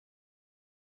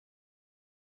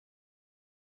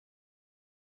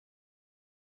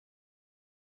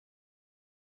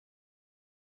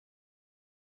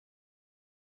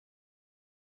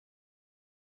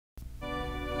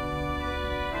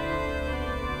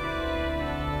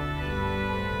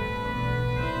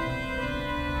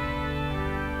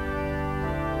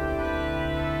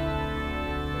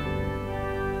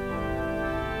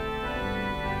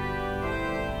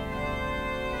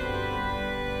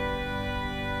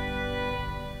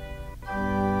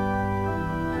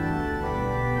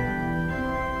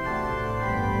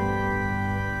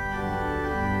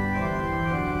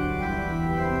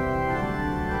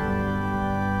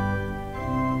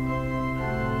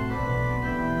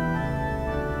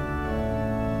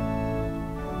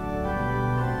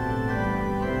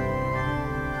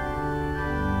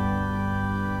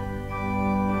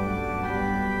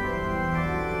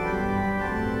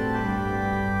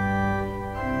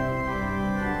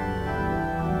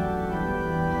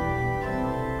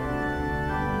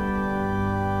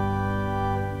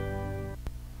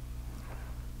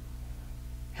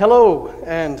Hello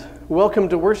and welcome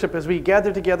to worship as we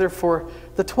gather together for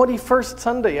the 21st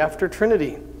Sunday after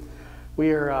Trinity.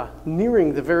 We are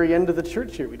nearing the very end of the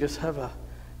church year. We just have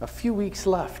a few weeks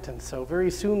left, and so very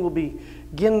soon we'll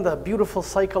begin the beautiful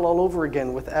cycle all over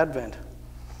again with Advent.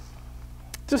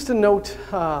 Just a note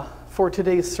for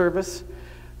today's service,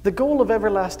 the goal of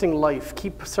everlasting life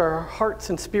keeps our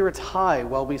hearts and spirits high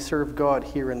while we serve God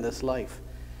here in this life.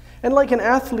 And like an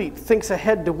athlete thinks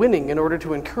ahead to winning in order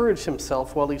to encourage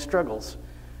himself while he struggles,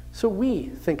 so we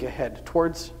think ahead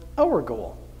towards our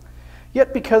goal.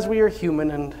 Yet because we are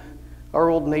human and our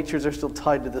old natures are still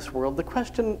tied to this world, the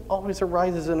question always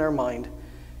arises in our mind,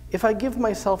 if I give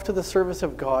myself to the service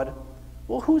of God,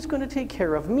 well, who's going to take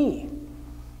care of me?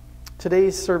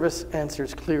 Today's service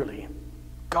answers clearly,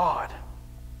 God.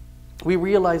 We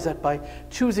realize that by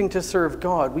choosing to serve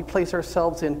God, we place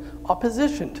ourselves in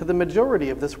opposition to the majority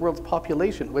of this world's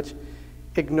population, which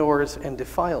ignores and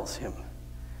defiles him.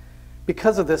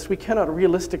 Because of this, we cannot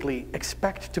realistically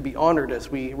expect to be honored as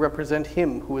we represent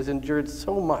him who has endured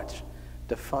so much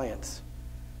defiance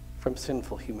from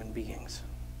sinful human beings.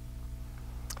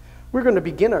 We're going to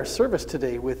begin our service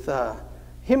today with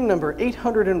hymn number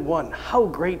 801, How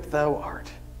Great Thou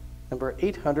Art. Number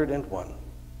 801.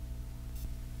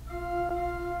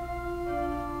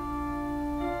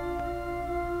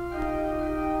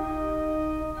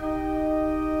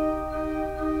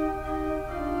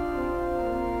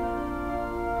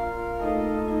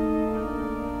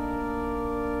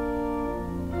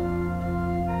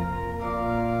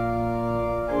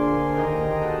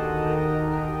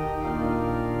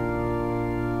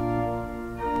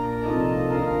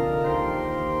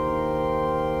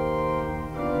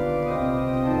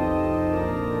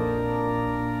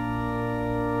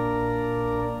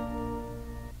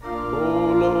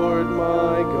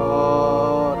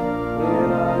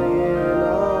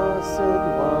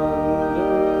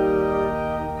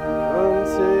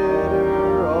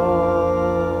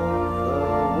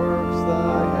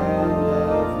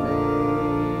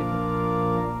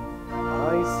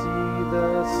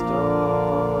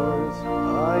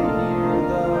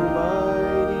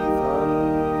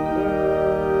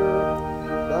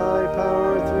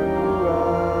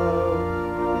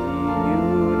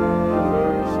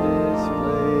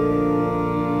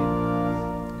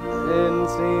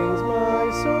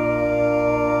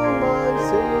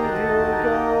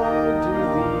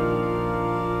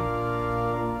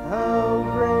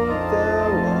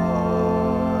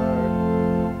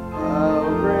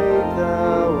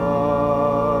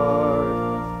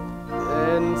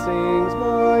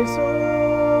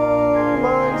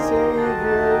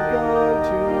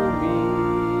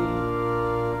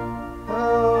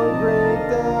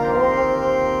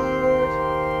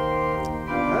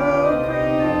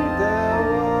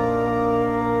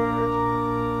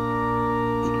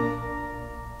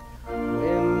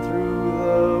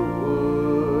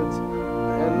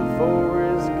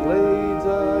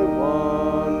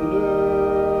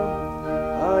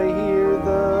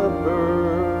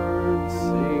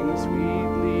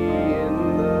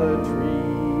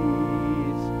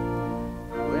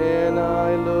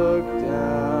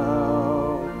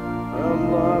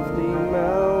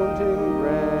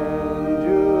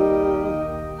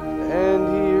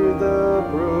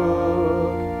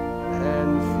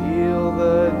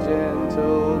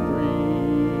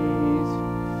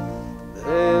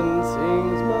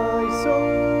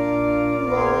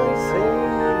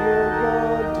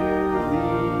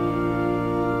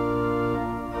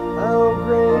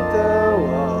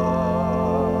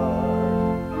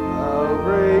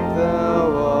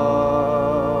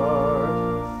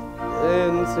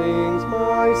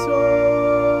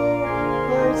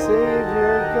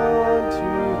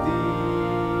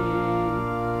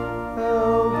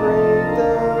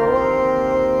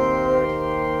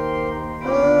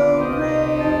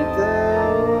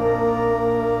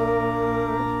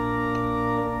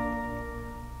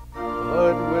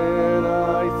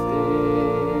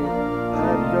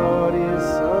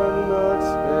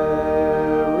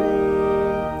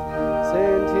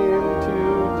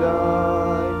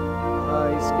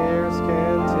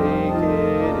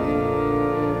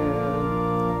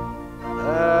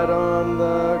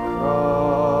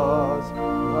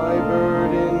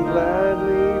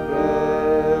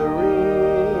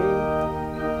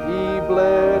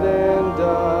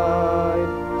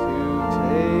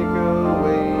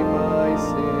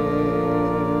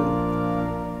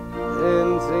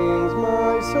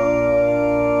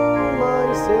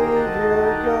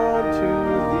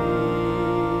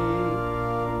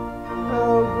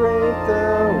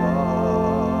 Thou art.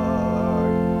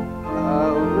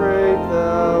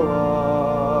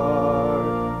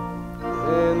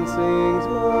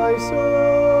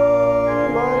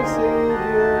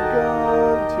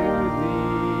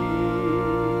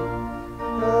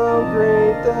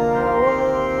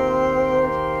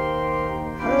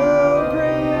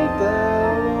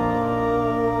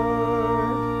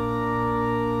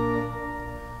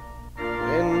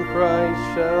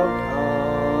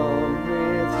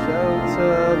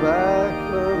 of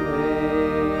acclamation,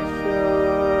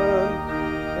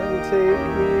 and take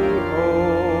me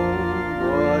home.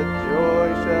 What joy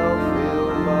shall fill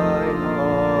my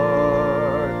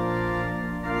heart?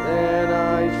 Then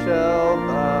I shall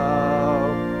bow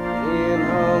in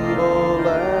humble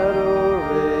adoration,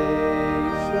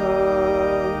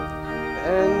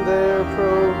 and there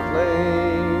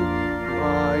proclaim,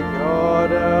 my God,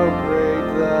 how great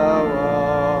thou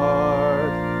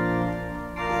art.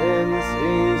 Then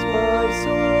sings my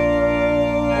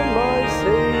soul, my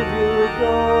Savior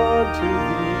God, to thee.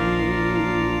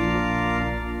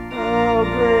 How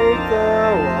great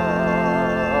thou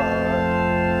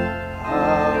art,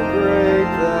 how great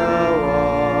thou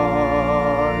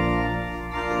art.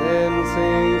 Then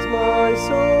sings my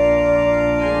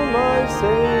soul, my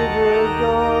Savior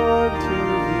God, to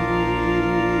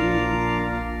thee.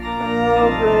 How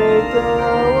great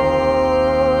thou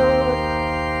art,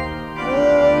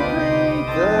 how great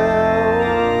thou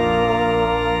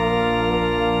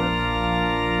art.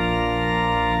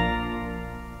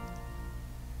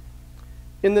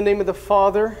 In the name of the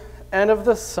Father, and of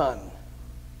the Son,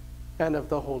 and of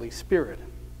the Holy Spirit.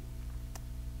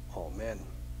 Amen.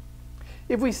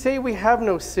 If we say we have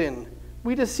no sin,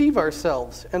 we deceive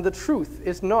ourselves, and the truth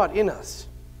is not in us.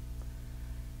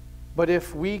 But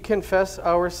if we confess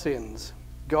our sins,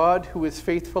 God, who is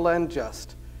faithful and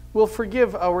just, will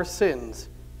forgive our sins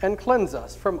and cleanse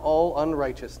us from all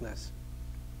unrighteousness.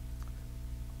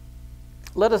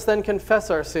 Let us then confess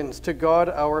our sins to God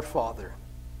our Father.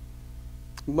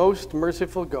 Most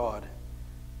merciful God,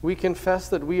 we confess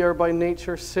that we are by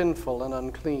nature sinful and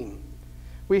unclean.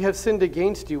 We have sinned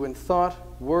against you in thought,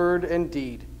 word, and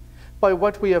deed, by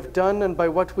what we have done and by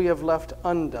what we have left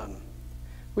undone.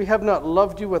 We have not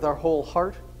loved you with our whole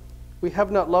heart. We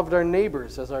have not loved our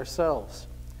neighbors as ourselves.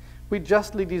 We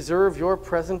justly deserve your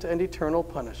present and eternal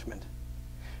punishment.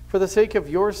 For the sake of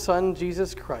your Son,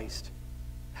 Jesus Christ,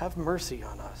 have mercy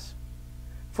on us.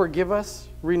 Forgive us,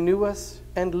 renew us,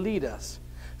 and lead us,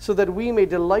 so that we may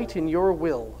delight in your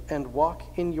will and walk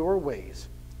in your ways,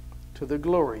 to the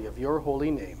glory of your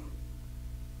holy name.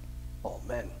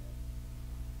 Amen.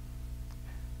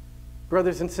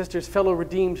 Brothers and sisters, fellow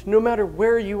redeemed, no matter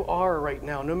where you are right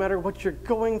now, no matter what you're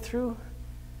going through,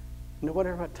 no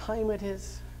matter what time it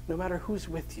is, no matter who's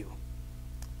with you,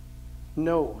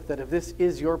 know that if this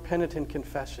is your penitent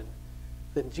confession,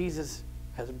 then Jesus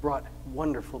has brought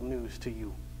wonderful news to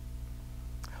you.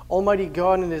 Almighty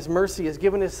God in his mercy has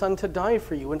given his Son to die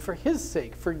for you, and for his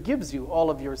sake forgives you all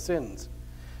of your sins.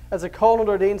 As a called and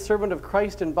ordained servant of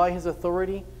Christ and by his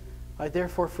authority, I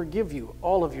therefore forgive you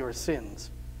all of your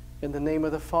sins, in the name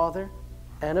of the Father,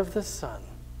 and of the Son,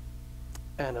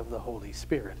 and of the Holy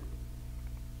Spirit.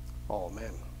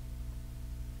 Amen.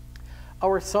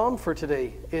 Our psalm for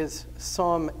today is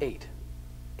Psalm 8,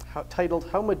 titled,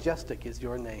 How Majestic is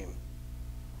Your Name.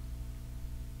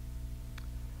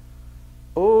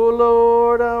 O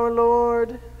Lord, our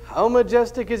Lord, how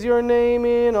majestic is your name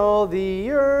in all the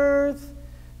earth.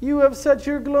 You have set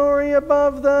your glory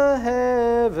above the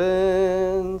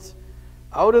heavens.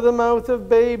 Out of the mouth of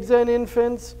babes and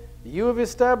infants, you have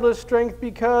established strength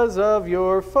because of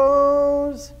your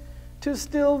foes, to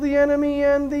still the enemy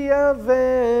and the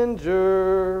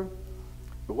avenger.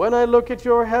 When I look at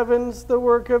your heavens, the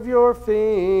work of your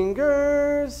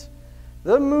fingers,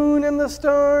 the moon and the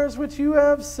stars which you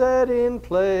have set in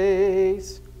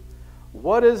place.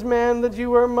 What is man that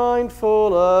you are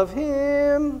mindful of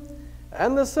him,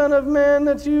 and the Son of Man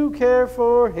that you care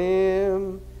for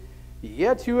him?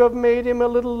 Yet you have made him a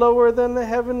little lower than the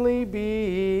heavenly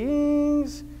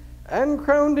beings, and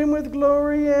crowned him with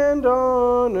glory and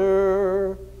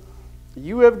honor.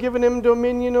 You have given him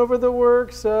dominion over the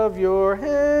works of your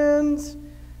hands.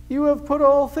 You have put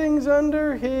all things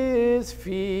under his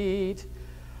feet,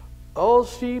 all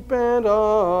sheep and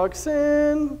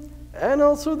oxen, and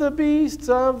also the beasts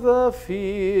of the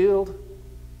field,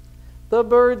 the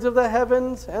birds of the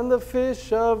heavens, and the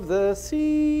fish of the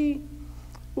sea,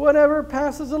 whatever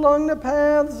passes along the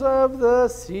paths of the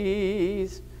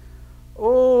seas.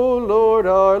 O Lord,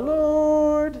 our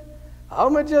Lord, how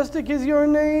majestic is your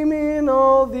name in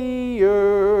all the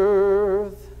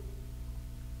earth.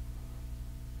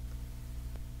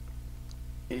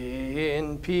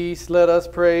 In peace let us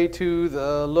pray to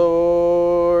the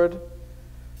Lord.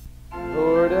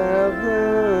 Lord, have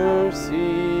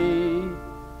mercy.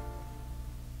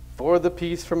 For the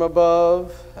peace from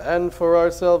above and for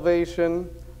our salvation,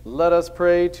 let us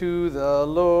pray to the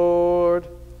Lord.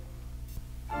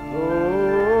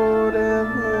 Lord,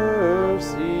 have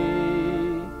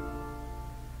mercy.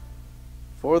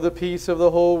 For the peace of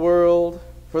the whole world,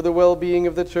 for the well-being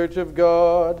of the Church of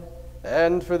God,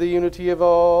 and for the unity of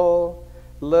all,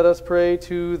 let us pray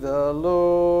to the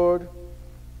Lord.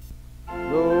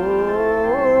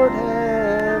 Lord,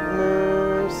 have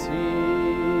mercy.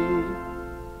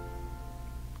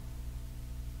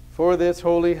 For this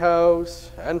holy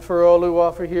house, and for all who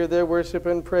offer here their worship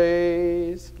and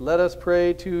praise, let us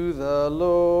pray to the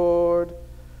Lord.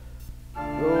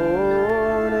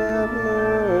 Lord, have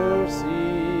mercy.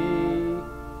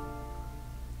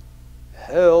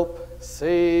 Help,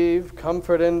 save,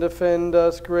 comfort, and defend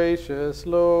us, gracious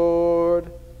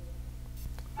Lord.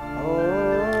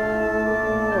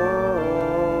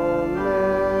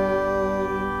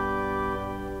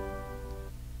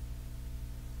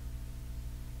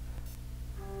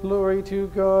 Glory to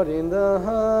God in the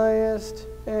highest,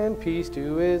 and peace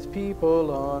to his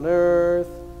people on earth.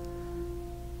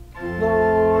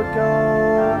 Lord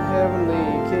God,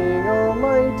 heavenly King,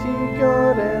 almighty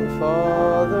God and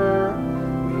Father,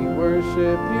 we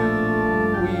worship you,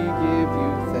 we give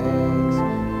you thanks,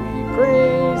 we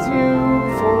praise you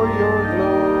for your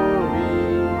glory.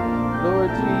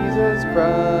 Lord Jesus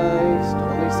Christ,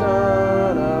 only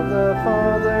Son of the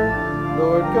Father,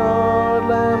 Lord God,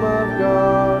 Lamb of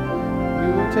God,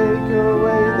 you take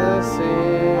away the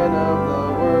sin of the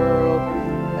world.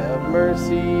 Have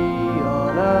mercy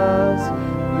on us.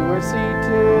 You are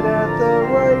seated at the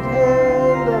right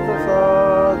hand of the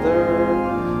Father.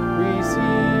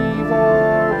 Receive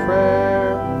our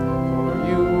prayer, for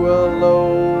you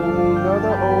alone are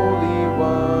the Holy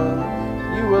One.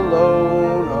 You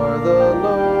alone are the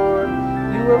Lord.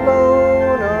 You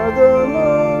alone are the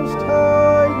Most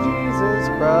High, Jesus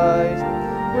Christ,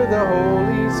 with the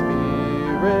Holy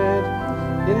Spirit,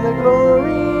 in the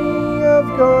glory of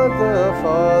God the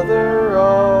Father.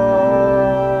 Amen.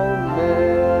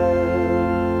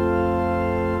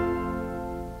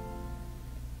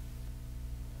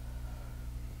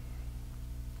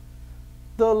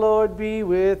 The Lord be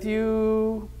with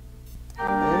you,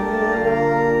 and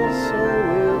also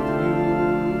with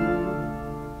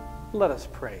you. Let us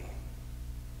pray.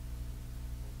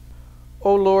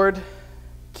 O Lord,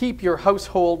 keep your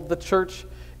household, the church,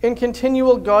 in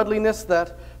continual godliness,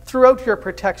 that throughout your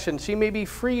protection she may be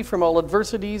free from all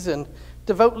adversities and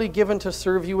devoutly given to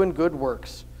serve you in good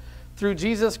works. Through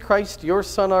Jesus Christ, your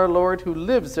Son, our Lord, who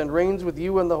lives and reigns with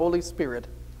you in the Holy Spirit,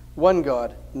 one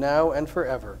God, now and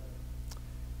forever.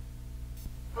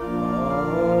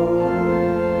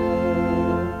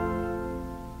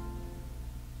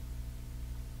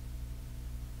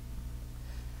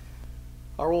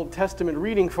 Our Old Testament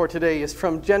reading for today is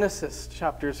from Genesis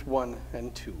chapters 1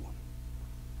 and 2.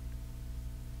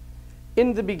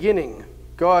 In the beginning,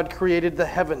 God created the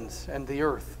heavens and the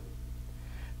earth.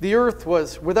 The earth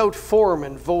was without form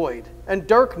and void, and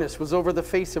darkness was over the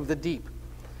face of the deep.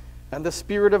 And the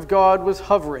Spirit of God was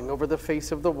hovering over the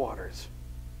face of the waters.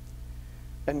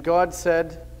 And God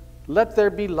said, "Let there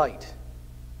be light."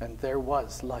 And there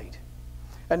was light.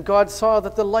 And God saw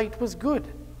that the light was good.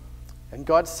 And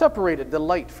God separated the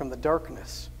light from the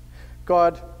darkness.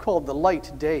 God called the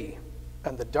light day,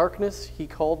 and the darkness he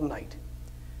called night.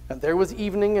 And there was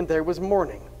evening and there was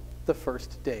morning, the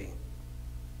first day.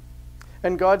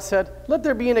 And God said, "Let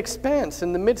there be an expanse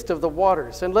in the midst of the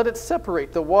waters, and let it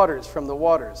separate the waters from the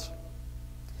waters."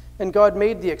 And God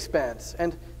made the expanse,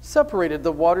 and separated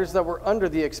the waters that were under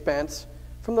the expanse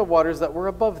from the waters that were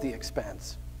above the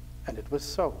expanse. And it was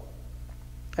so.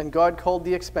 And God called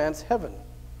the expanse heaven.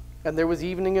 And there was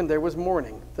evening and there was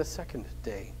morning, the second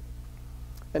day.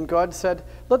 And God said,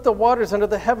 "Let the waters under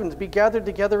the heavens be gathered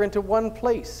together into one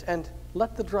place, and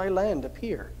let the dry land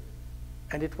appear."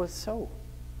 And it was so.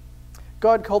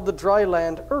 God called the dry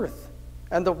land earth,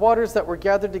 and the waters that were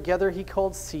gathered together he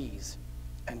called seas.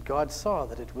 And God saw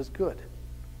that it was good.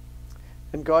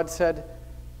 And God said,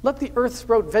 "Let the earth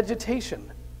sprout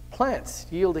vegetation, plants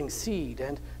yielding seed,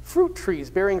 and fruit trees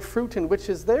bearing fruit in which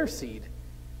is their seed,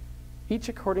 each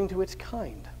according to its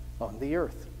kind on the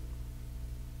earth."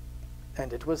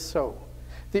 And it was so.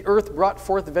 The earth brought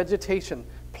forth vegetation,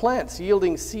 plants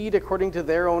yielding seed according to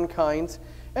their own kinds,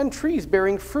 and trees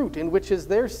bearing fruit in which is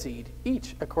their seed,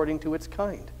 each according to its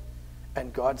kind.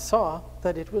 And God saw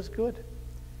that it was good.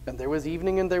 And there was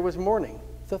evening and there was morning,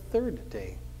 the third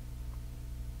day.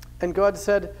 And God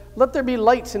said, "Let there be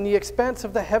lights in the expanse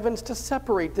of the heavens to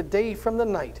separate the day from the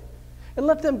night. And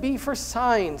let them be for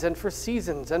signs and for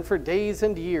seasons and for days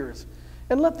and years.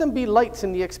 And let them be lights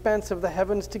in the expanse of the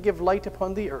heavens to give light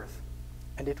upon the earth."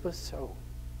 And it was so.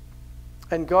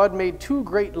 And God made two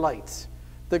great lights,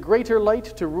 the greater light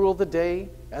to rule the day,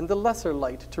 and the lesser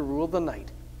light to rule the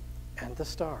night, and the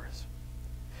stars.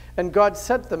 And God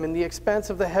set them in the expanse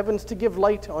of the heavens to give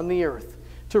light on the earth,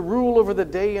 to rule over the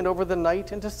day and over the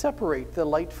night, and to separate the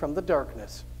light from the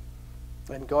darkness.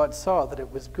 And God saw that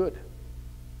it was good.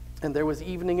 And there was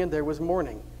evening and there was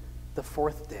morning, the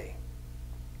fourth day.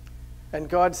 And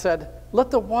God said,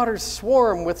 "Let the waters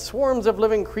swarm with swarms of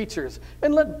living creatures,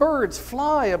 and let birds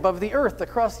fly above the earth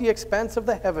across the expanse of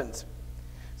the heavens."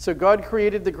 So God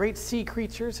created the great sea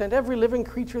creatures and every living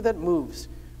creature that moves,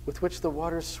 with which the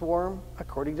waters swarm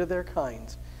according to their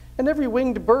kinds, and every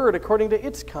winged bird according to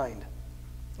its kind.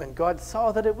 And God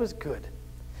saw that it was good.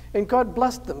 And God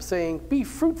blessed them, saying, "Be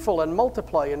fruitful and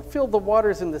multiply, and fill the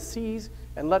waters in the seas,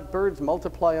 and let birds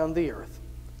multiply on the earth."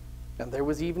 And there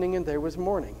was evening and there was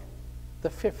morning, the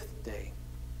fifth day.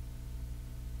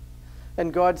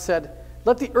 And God said,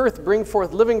 "Let the earth bring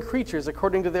forth living creatures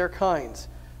according to their kinds,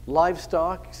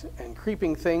 livestock and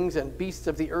creeping things and beasts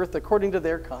of the earth according to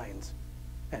their kinds."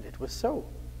 And it was so.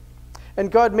 And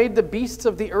God made the beasts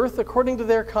of the earth according to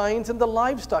their kinds, and the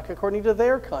livestock according to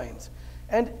their kinds,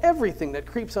 and everything that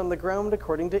creeps on the ground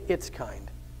according to its kind.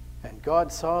 And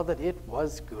God saw that it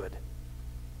was good.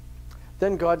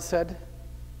 Then God said,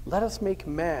 "Let us make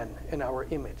man in our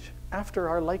image, after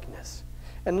our likeness,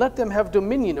 and let them have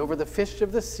dominion over the fish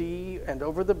of the sea, and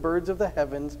over the birds of the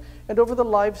heavens, and over the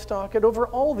livestock, and over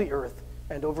all the earth,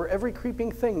 and over every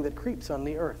creeping thing that creeps on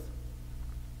the earth."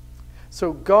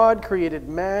 So God created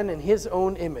man in his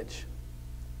own image.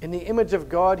 In the image of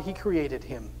God he created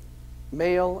him.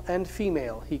 Male and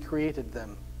female he created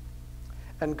them.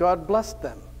 And God blessed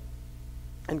them.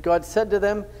 And God said to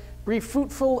them, "Be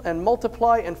fruitful and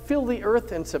multiply, and fill the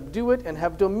earth and subdue it, and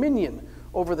have dominion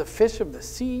over the fish of the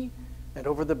sea, and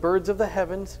over the birds of the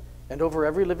heavens, and over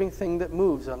every living thing that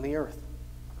moves on the earth."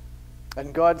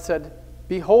 And God said,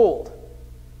 "Behold,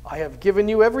 I have given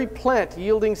you every plant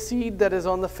yielding seed that is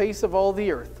on the face of all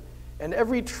the earth, and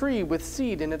every tree with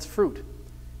seed in its fruit.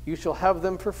 You shall have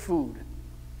them for food.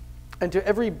 And to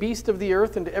every beast of the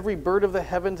earth, and to every bird of the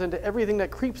heavens, and to everything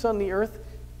that creeps on the earth,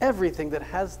 everything that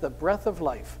has the breath of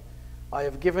life, I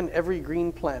have given every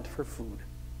green plant for food."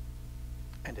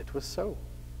 And it was so.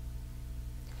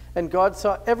 And God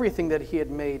saw everything that he had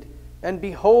made, and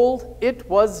behold, it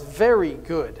was very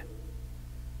good.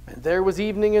 And there was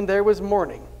evening and there was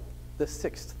morning, the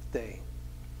sixth day.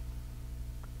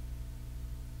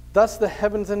 Thus the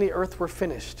heavens and the earth were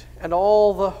finished, and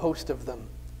all the host of them.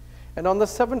 And on the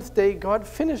seventh day God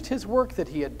finished his work that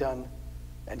he had done,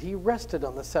 and he rested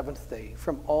on the seventh day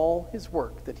from all his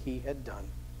work that he had done.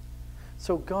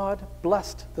 So God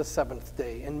blessed the seventh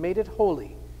day and made it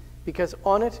holy, because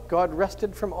on it God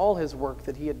rested from all his work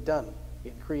that he had done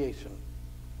in creation.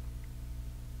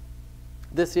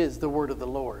 This is the word of the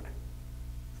Lord.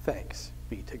 Thanks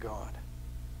be to God.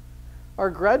 Our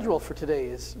gradual for today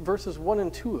is verses 1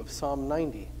 and 2 of Psalm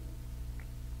 90.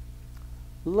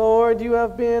 Lord, you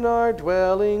have been our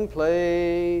dwelling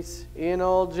place in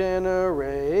all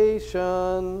generations.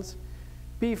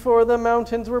 Before the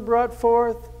mountains were brought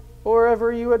forth, or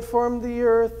ever you had formed the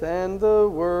earth and the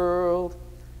world,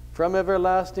 from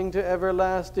everlasting to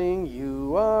everlasting,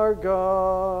 you are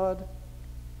God.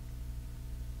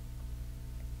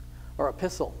 Our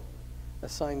epistle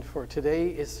assigned for today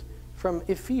is from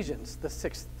Ephesians, the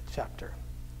 6th chapter.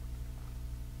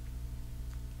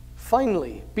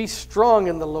 Finally, be strong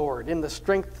in the Lord, in the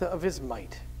strength of his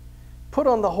might. Put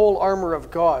on the whole armor of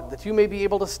God, that you may be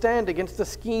able to stand against the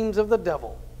schemes of the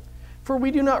devil. For we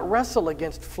do not wrestle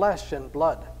against flesh and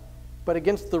blood, but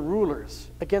against the rulers,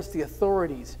 against the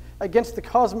authorities, against the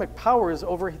cosmic powers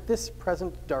over this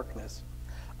present darkness,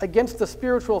 against the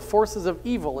spiritual forces of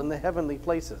evil in the heavenly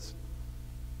places.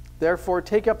 Therefore,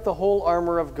 take up the whole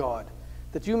armor of God,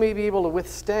 that you may be able to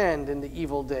withstand in the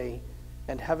evil day,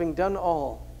 and having done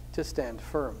all, to stand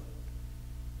firm.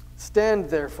 Stand,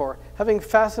 therefore, having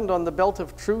fastened on the belt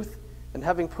of truth, and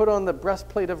having put on the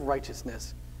breastplate of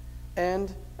righteousness,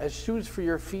 and, as shoes for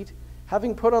your feet,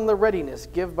 having put on the readiness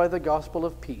given by the gospel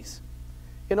of peace.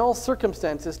 In all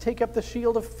circumstances, take up the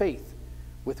shield of faith,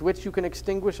 with which you can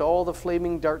extinguish all the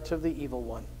flaming darts of the evil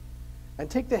one, and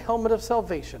take the helmet of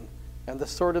salvation, and the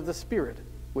sword of the Spirit,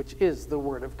 which is the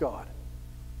word of God.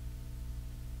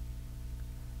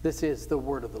 This is the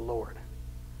word of the Lord.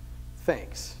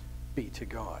 Thanks be to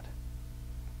God.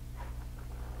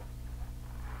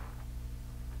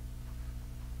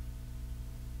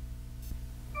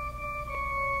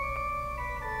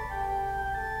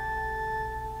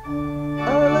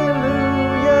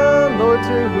 Alleluia, Lord,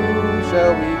 to whom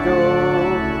shall we go?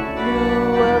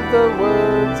 You have the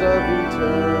words of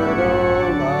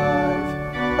eternal life.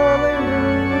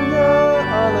 Alleluia,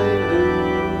 alleluia.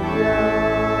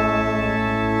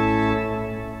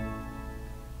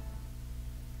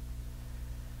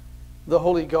 The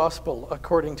Holy Holy Gospel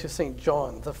according to St.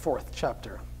 John, the 4th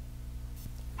chapter.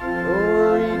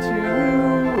 Glory to you,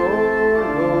 O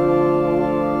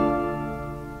Lord.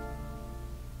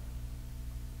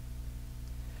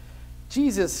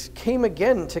 Jesus came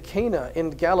again to Cana in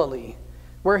Galilee,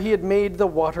 where he had made the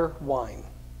water wine.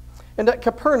 And at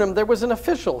Capernaum there was an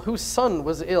official whose son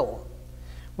was ill.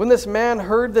 When this man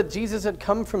heard that Jesus had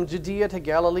come from Judea to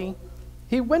Galilee,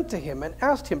 he went to him and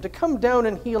asked him to come down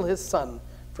and heal his son,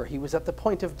 for he was at the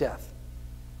point of death.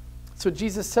 So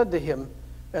Jesus said to him,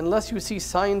 "Unless you see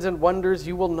signs and wonders,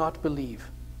 you will not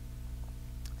believe."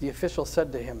 The official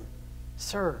said to him,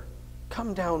 "Sir,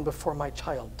 come down before my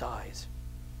child dies."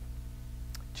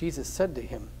 Jesus said to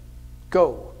him,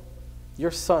 "Go,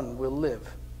 your son will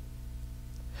live."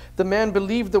 The man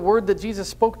believed the word that Jesus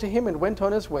spoke to him and went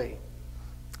on his way.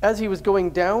 As he was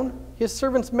going down, his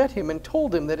servants met him and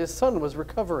told him that his son was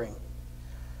recovering.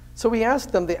 So he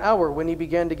asked them the hour when he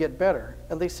began to get better,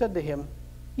 and they said to him,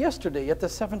 "Yesterday at the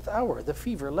 7th hour the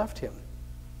fever left him."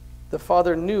 The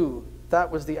father knew that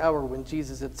was the hour when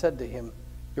Jesus had said to him,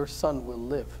 "Your son will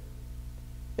live."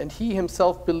 And he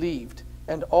himself believed,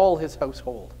 and all his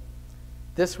household.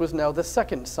 This was now the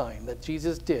second sign that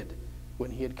Jesus did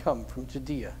when he had come from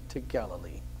Judea to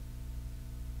Galilee.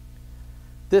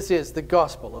 This is the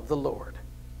gospel of the Lord.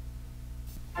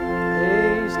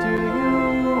 Praise to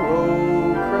you,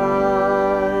 O Christ.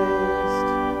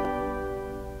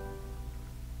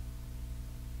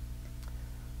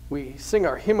 We sing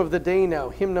our hymn of the day now,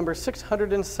 hymn number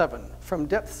 607, "From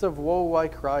Depths of Woe I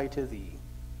Cry to Thee."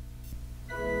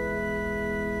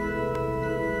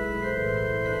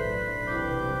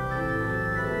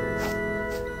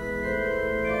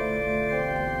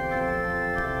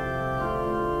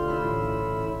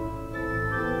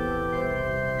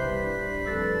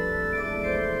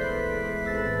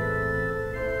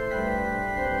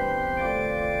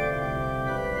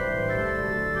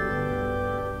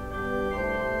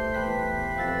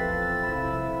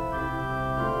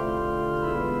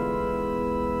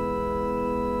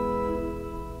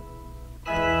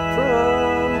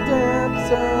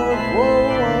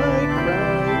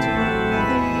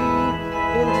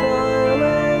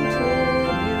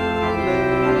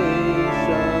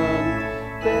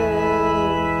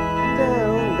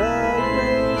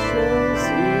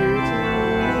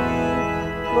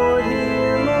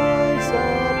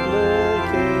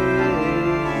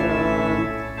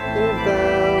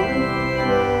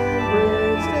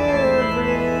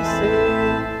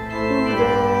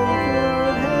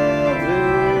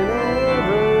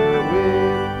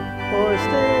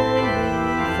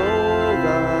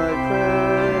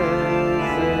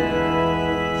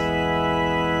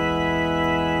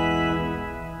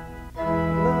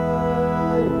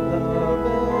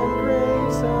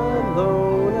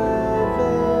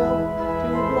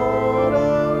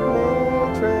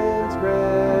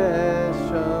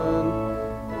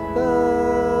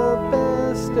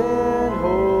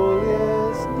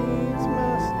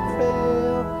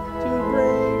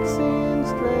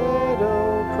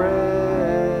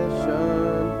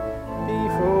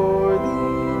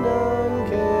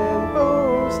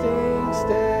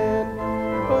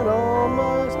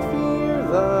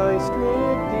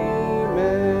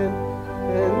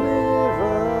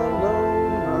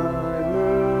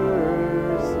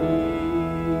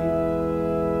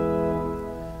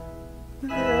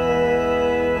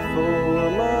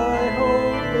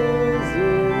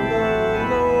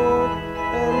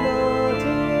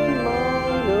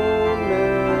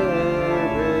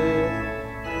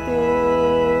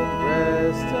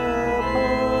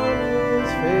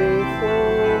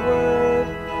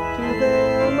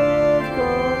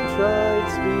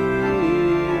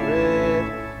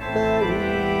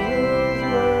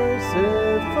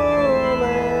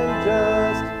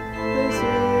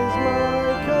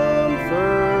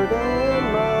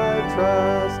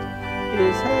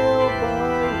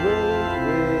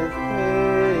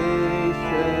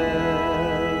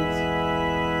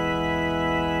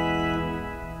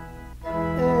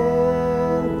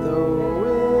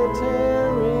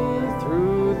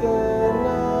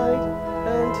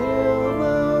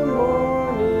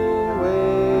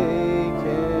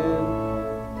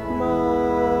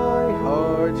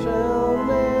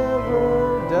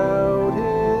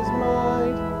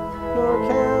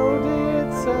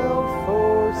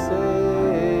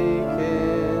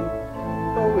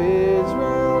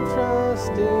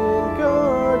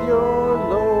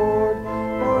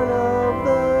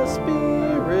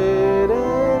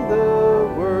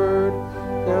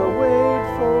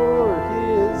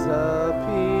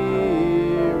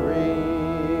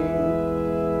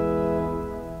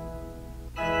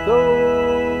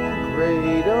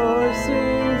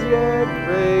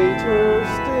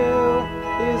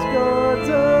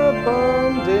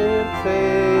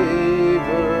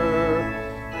 favor.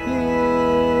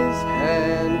 His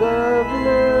hand of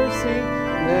mercy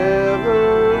never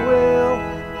will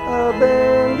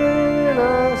abandon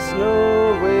us,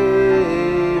 nor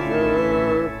waver.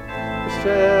 The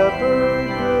shepherd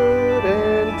good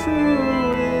and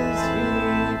true is he,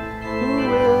 who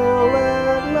will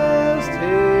at last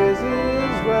his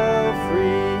Israel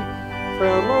free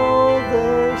from all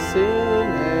their sin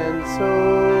and sorrow.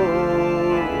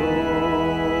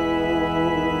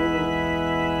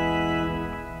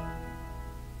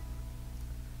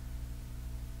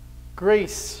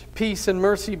 Grace, peace, and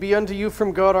mercy be unto you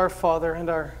from God our Father and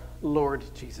our Lord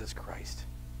Jesus Christ.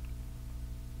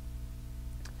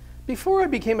 Before I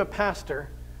became a pastor,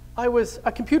 I was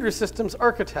a computer systems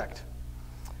architect.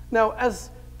 Now, as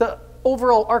the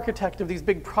overall architect of these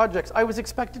big projects, I was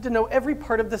expected to know every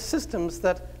part of the systems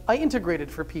that I integrated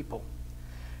for people.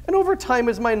 And over time,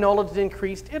 as my knowledge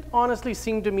increased, it honestly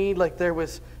seemed to me like there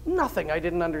was nothing I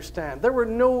didn't understand. There were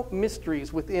no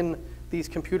mysteries within these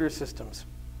computer systems.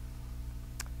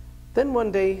 Then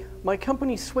one day, my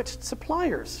company switched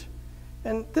suppliers,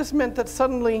 and this meant that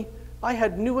suddenly I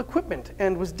had new equipment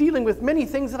and was dealing with many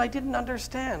things that I didn't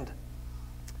understand.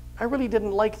 I really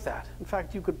didn't like that. In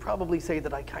fact, you could probably say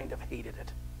that I kind of hated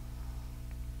it.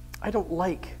 I don't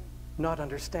like not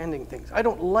understanding things. I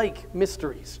don't like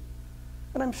mysteries.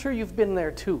 And I'm sure you've been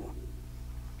there too.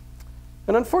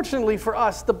 And unfortunately for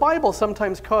us, the Bible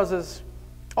sometimes causes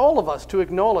all of us to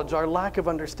acknowledge our lack of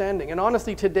understanding, and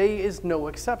honestly, today is no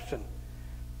exception.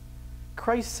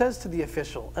 Christ says to the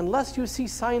official, "Unless you see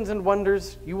signs and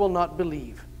wonders, you will not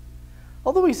believe."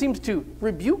 Although he seems to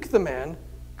rebuke the man,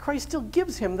 Christ still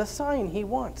gives him the sign he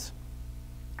wants.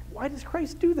 Why does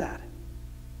Christ do that?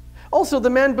 Also, the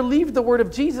man believed the word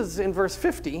of Jesus in verse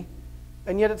 50,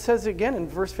 and yet it says again in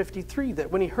verse 53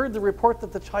 that when he heard the report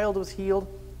that the child was healed,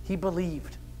 he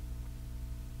believed.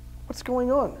 What's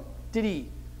going on? Did he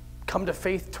come to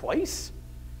faith twice?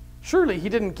 Surely he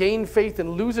didn't gain faith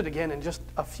and lose it again in just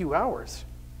a few hours.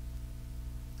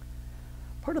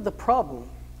 Part of the problem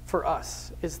for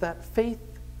us is that faith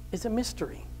is a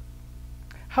mystery.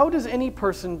 How does any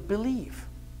person believe?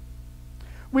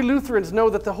 We Lutherans know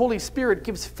that the Holy Spirit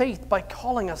gives faith by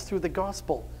calling us through the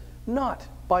gospel, not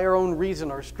by our own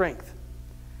reason or strength.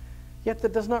 Yet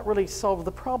that does not really solve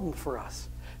the problem for us.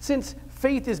 Since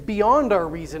faith is beyond our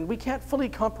reason, we can't fully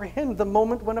comprehend the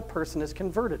moment when a person is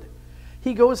converted.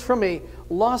 He goes from a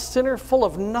lost sinner full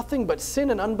of nothing but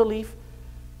sin and unbelief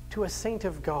to a saint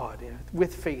of God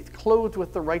with faith, clothed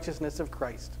with the righteousness of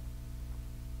Christ.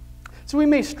 So we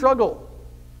may struggle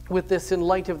with this in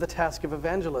light of the task of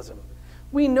evangelism.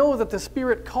 We know that the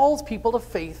Spirit calls people to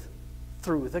faith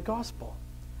through the gospel.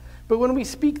 But when we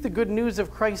speak the good news of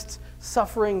Christ's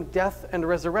suffering, death, and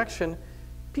resurrection,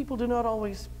 people do not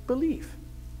always believe.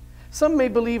 Some may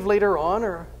believe later on,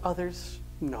 or others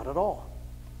not at all.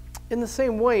 In the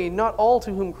same way, not all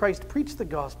to whom Christ preached the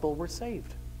gospel were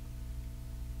saved.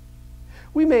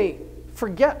 We may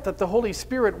forget that the Holy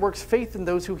Spirit works faith in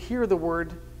those who hear the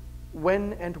word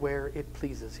when and where it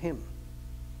pleases him.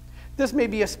 This may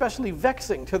be especially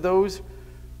vexing to those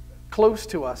close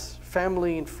to us,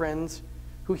 family and friends,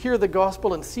 who hear the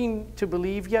gospel and seem to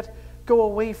believe, yet go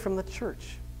away from the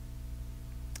church.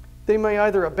 They may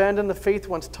either abandon the faith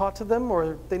once taught to them,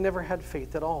 or they never had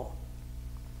faith at all.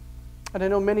 And I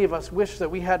know many of us wish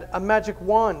that we had a magic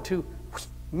wand to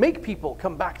make people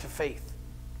come back to faith.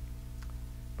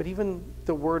 But even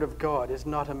the Word of God is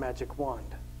not a magic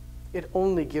wand. It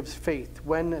only gives faith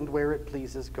when and where it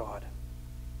pleases God.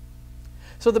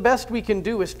 So the best we can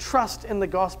do is trust in the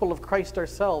gospel of Christ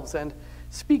ourselves and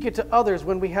speak it to others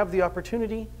when we have the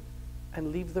opportunity,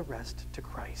 and leave the rest to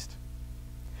Christ.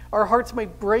 Our hearts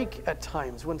might break at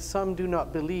times when some do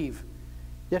not believe,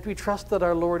 yet we trust that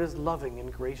our Lord is loving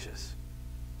and gracious.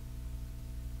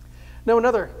 Now,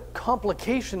 another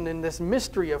complication in this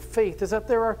mystery of faith is that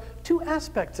there are two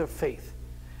aspects of faith.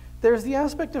 There's the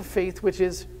aspect of faith which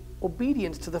is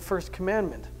obedience to the first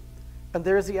commandment, and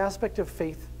there is the aspect of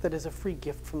faith that is a free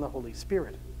gift from the Holy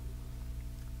Spirit.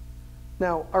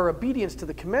 Now, our obedience to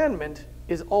the commandment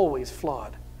is always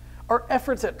flawed. Our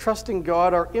efforts at trusting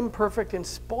God are imperfect and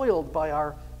spoiled by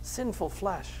our sinful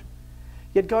flesh.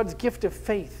 Yet God's gift of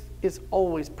faith is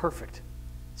always perfect.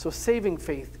 So saving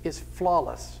faith is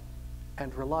flawless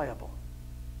and reliable.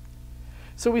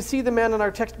 So we see the man in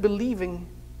our text believing,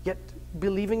 yet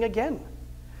believing again.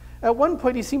 At one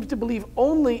point, he seems to believe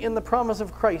only in the promise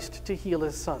of Christ to heal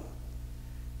his son.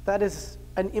 That is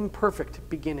an imperfect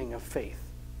beginning of faith.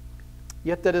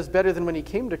 Yet that is better than when he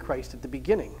came to Christ at the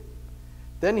beginning.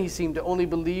 Then he seemed to only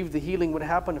believe the healing would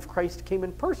happen if Christ came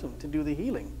in person to do the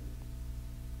healing.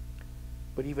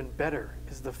 But even better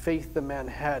is the faith the man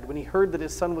had when he heard that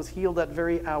his son was healed that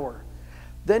very hour.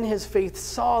 Then his faith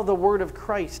saw the word of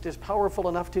Christ is powerful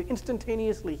enough to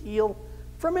instantaneously heal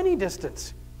from any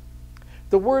distance.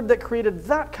 The word that created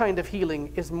that kind of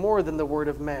healing is more than the word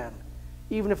of man,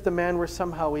 even if the man were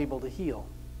somehow able to heal.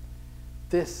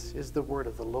 This is the word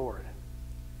of the Lord.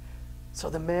 So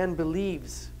the man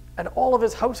believes, and all of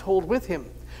his household with him.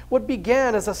 What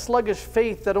began as a sluggish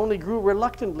faith that only grew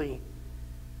reluctantly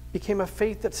became a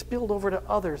faith that spilled over to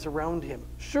others around him,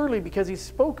 surely because he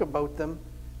spoke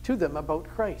to them about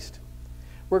Christ.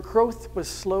 Where growth was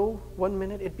slow one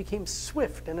minute, it became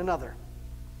swift in another.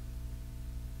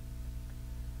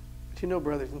 But you know,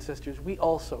 brothers and sisters, we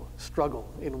also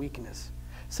struggle in weakness.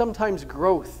 Sometimes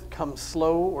growth comes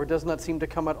slow or does not seem to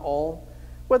come at all,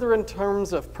 whether in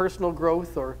terms of personal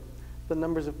growth or the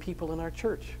numbers of people in our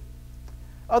church.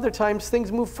 Other times things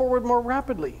move forward more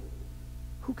rapidly.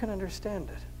 Who can understand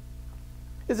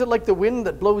it? Is it like the wind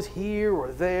that blows here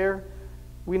or there?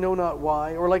 We know not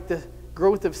why. Or like the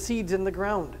growth of seeds in the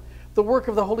ground. The work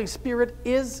of the Holy Spirit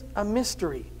is a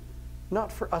mystery,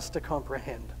 not for us to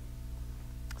comprehend.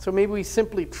 So maybe we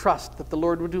simply trust that the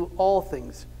Lord will do all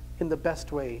things in the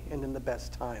best way and in the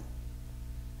best time.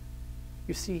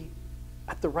 You see,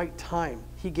 at the right time,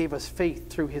 he gave us faith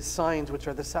through his signs, which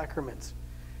are the sacraments.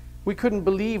 We couldn't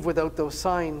believe without those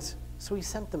signs, so he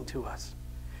sent them to us.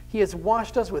 He has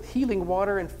washed us with healing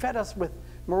water and fed us with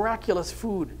miraculous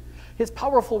food. His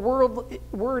powerful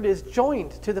word is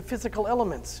joined to the physical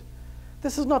elements.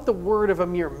 This is not the word of a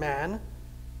mere man,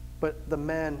 but the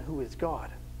man who is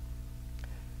God.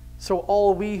 So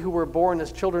all we who were born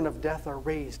as children of death are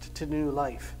raised to new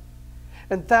life.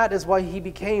 And that is why he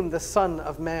became the Son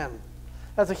of Man.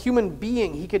 As a human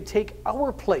being, he could take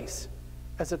our place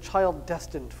as a child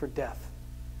destined for death.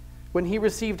 When he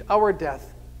received our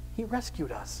death, he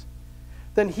rescued us.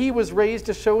 Then he was raised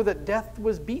to show that death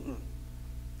was beaten.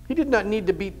 He did not need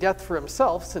to beat death for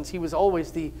himself, since he was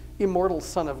always the immortal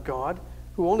Son of God,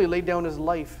 who only laid down his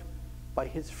life by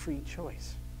his free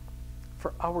choice.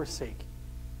 For our sake,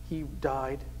 he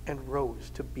died and rose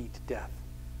to beat death.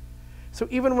 So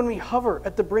even when we hover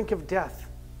at the brink of death,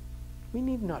 we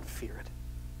need not fear it.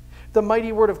 The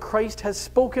mighty word of Christ has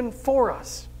spoken for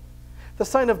us. The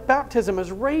sign of baptism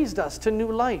has raised us to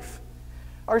new life.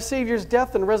 Our Savior's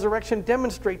death and resurrection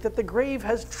demonstrate that the grave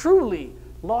has truly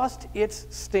lost its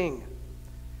sting.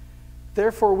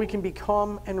 Therefore, we can be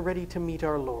calm and ready to meet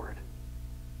our Lord.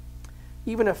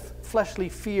 Even if fleshly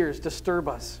fears disturb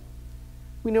us,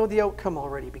 we know the outcome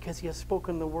already because he has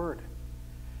spoken the word.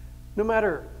 No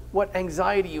matter what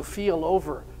anxiety you feel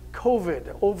over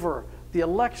COVID, over the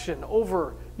election,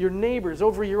 over your neighbors,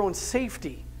 over your own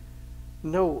safety,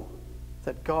 know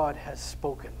that God has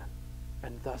spoken,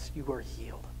 and thus you are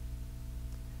healed.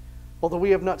 Although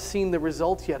we have not seen the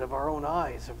result yet of our own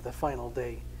eyes of the final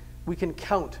day, we can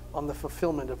count on the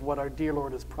fulfillment of what our dear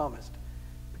Lord has promised,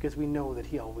 because we know that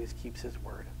he always keeps his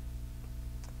word.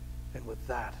 And with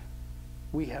that,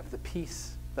 we have the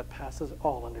peace that passes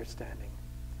all understanding.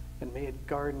 And may it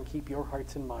guard and keep your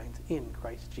hearts and minds in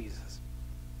Christ Jesus.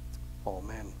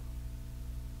 Amen.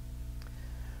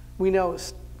 We now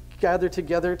gather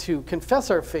together to confess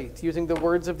our faith using the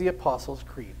words of the Apostles'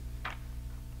 Creed.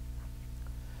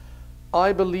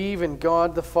 I believe in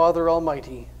God the Father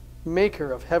Almighty,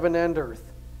 maker of heaven and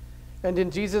earth, and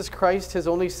in Jesus Christ, his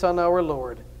only Son, our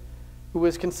Lord, who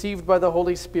was conceived by the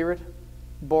Holy Spirit,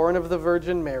 born of the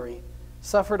Virgin Mary,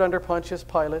 suffered under Pontius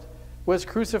Pilate, was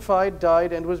crucified,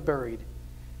 died, and was buried.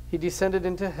 He descended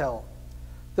into hell.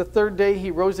 The third day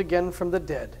he rose again from the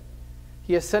dead.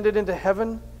 He ascended into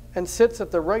heaven and sits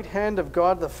at the right hand of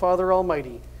God the Father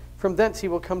Almighty. From thence he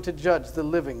will come to judge the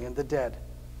living and the dead.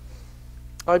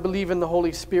 I believe in the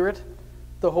Holy Spirit,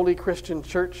 the holy Christian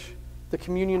church, the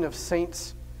communion of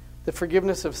saints, the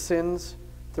forgiveness of sins,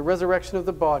 the resurrection of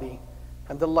the body,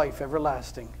 and the life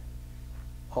everlasting.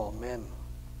 Amen.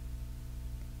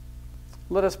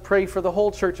 Let us pray for the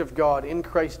whole church of God in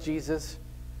Christ Jesus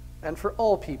and for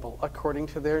all people according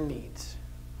to their needs.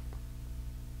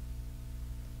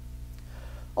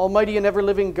 Almighty and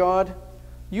ever-living God,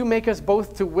 you make us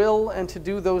both to will and to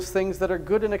do those things that are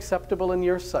good and acceptable in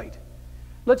your sight.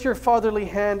 Let your fatherly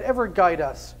hand ever guide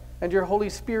us, and your Holy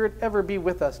Spirit ever be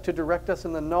with us to direct us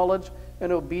in the knowledge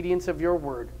and obedience of your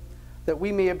word, that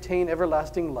we may obtain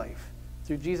everlasting life.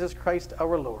 Through Jesus Christ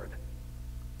our Lord.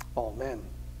 Amen.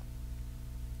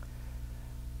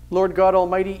 Lord God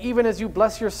Almighty, even as you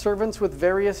bless your servants with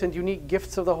various and unique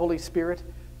gifts of the Holy Spirit,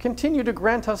 continue to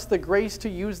grant us the grace to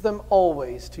use them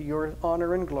always to your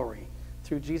honor and glory.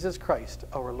 Through Jesus Christ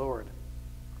our Lord.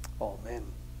 Amen.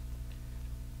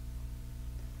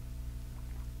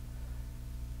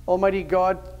 Almighty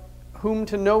God, whom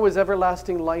to know is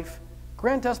everlasting life,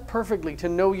 grant us perfectly to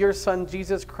know your Son,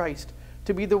 Jesus Christ,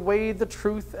 to be the way, the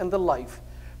truth, and the life,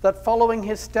 that following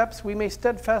his steps we may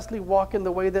steadfastly walk in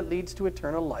the way that leads to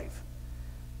eternal life.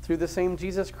 Through the same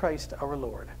Jesus Christ our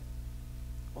Lord.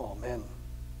 Amen.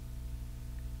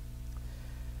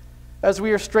 As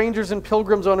we are strangers and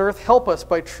pilgrims on earth, help us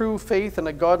by true faith and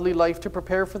a godly life to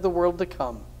prepare for the world to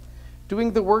come,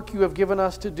 doing the work you have given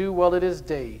us to do while it is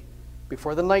day,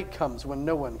 before the night comes when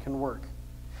no one can work.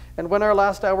 And when our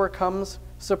last hour comes,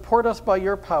 support us by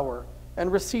your power and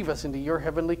receive us into your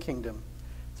heavenly kingdom.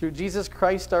 Through Jesus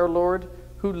Christ our Lord,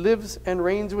 who lives and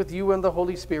reigns with you and the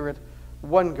Holy Spirit,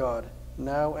 one God,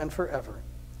 now and forever.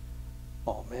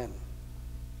 Amen.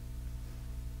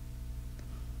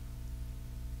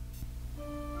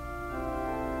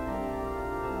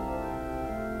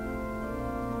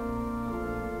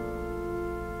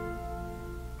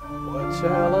 What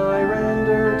shall I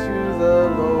render to the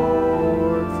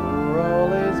Lord for all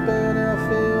his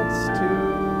benefits to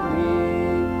me?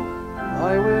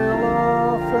 I will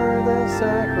offer the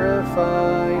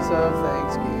sacrifice of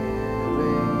thanksgiving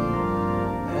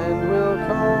and will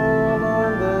call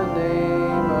on the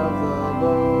name of the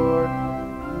Lord.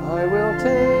 I will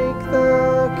take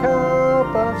the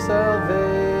cup of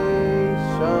salvation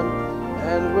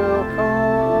and will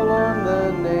call on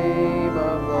the name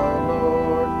of the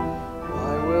Lord.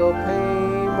 I will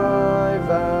pay my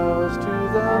vows to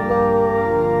the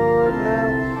Lord now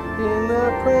in the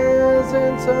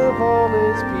presence of all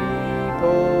his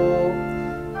people,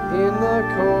 in the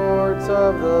courts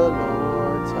of the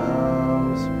Lord's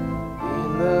house,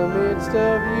 in the midst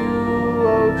of you,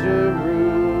 O Jerusalem.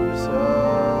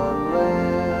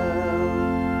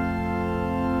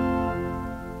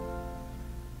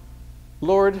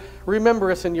 Lord,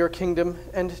 remember us in your kingdom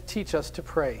and teach us to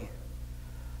pray.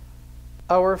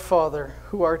 Our Father,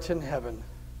 who art in heaven,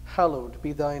 hallowed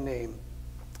be thy name.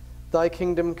 Thy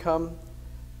kingdom come,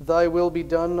 thy will be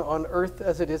done on earth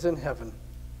as it is in heaven.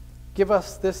 Give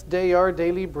us this day our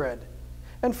daily bread,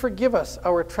 and forgive us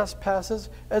our trespasses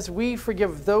as we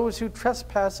forgive those who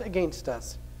trespass against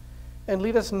us. And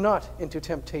lead us not into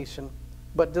temptation,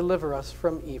 but deliver us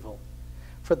from evil.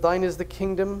 For thine is the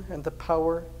kingdom and the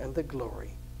power and the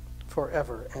glory,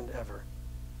 forever and ever.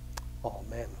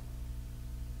 Amen.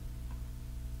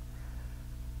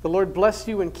 The Lord bless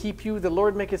you and keep you. The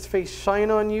Lord make his face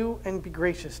shine on you and be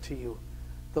gracious to you.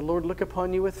 The Lord look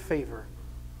upon you with favor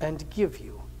and give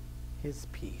you his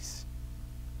peace.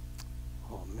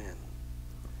 Amen.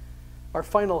 Our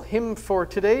final hymn for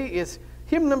today is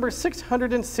hymn number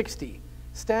 660.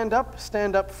 Stand up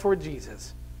for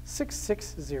Jesus.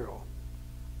 660.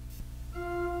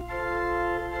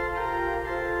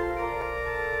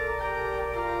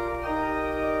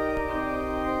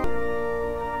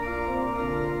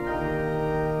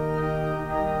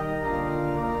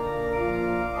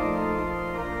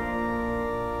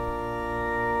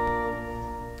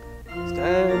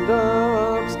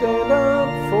 Stand up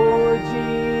for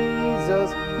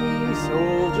Jesus, ye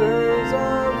soldiers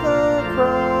of the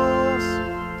cross.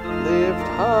 Lift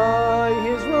high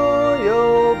his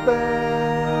royal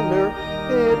banner,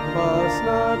 it must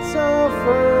not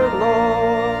suffer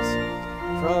loss.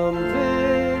 From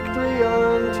victory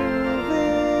unto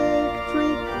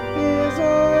victory, his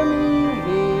army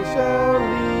he shall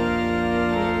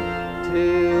lead,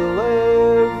 till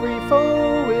every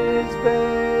foe is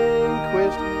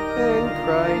vanquished, and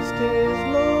Christ is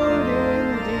Lord indeed.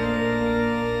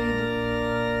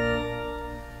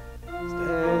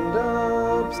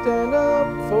 Stand up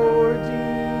for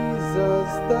Jesus,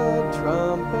 the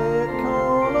trumpet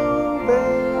call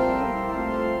obey.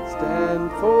 Stand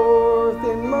forth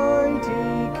in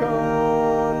mighty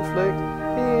conflict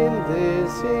in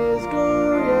this his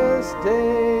glorious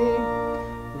day.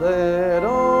 Let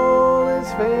all his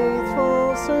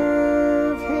faithful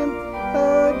serve him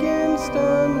against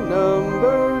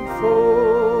unnumbered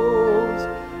foes.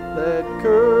 Let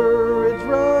courage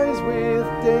rise with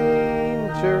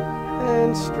danger,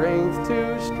 and strength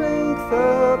to strength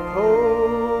oppose.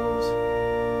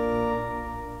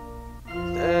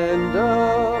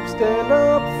 Stand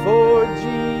up for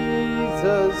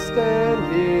Jesus, stand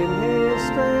in his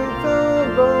strength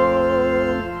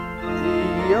alone.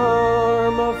 The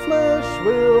arm of flesh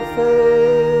will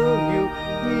fail you,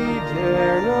 ye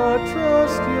dare not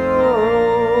trust your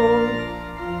own.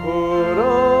 Put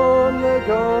on the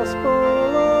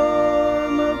gospel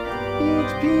armor,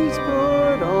 each piece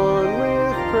put on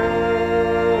with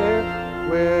prayer.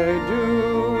 Where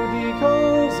duty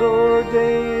calls or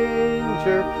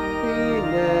danger, be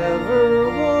never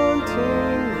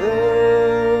wanting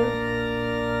there.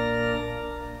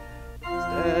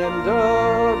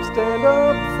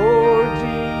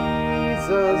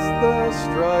 the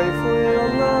strife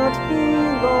will not be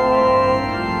long.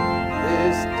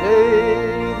 This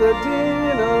day the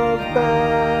din of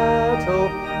battle,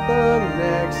 the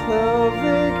next the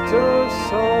victor's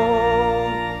song.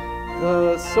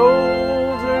 The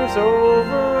soldiers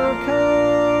overcoming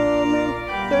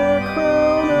their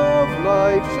crown of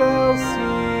life shall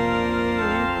see,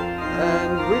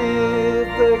 and with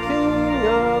the King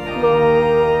of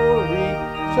glory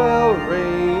shall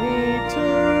reign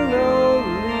eternally.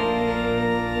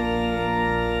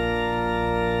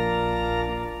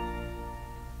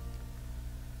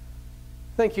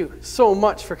 Thank you so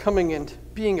much for coming and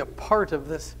being a part of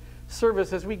this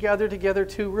service as we gather together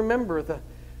to remember the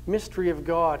mystery of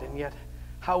God, and yet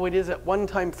how it is at one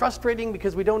time frustrating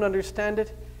because we don't understand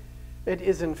it. It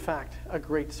is in fact a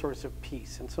great source of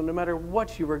peace. And so no matter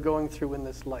what you are going through in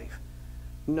this life,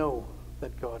 know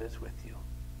that God is with you.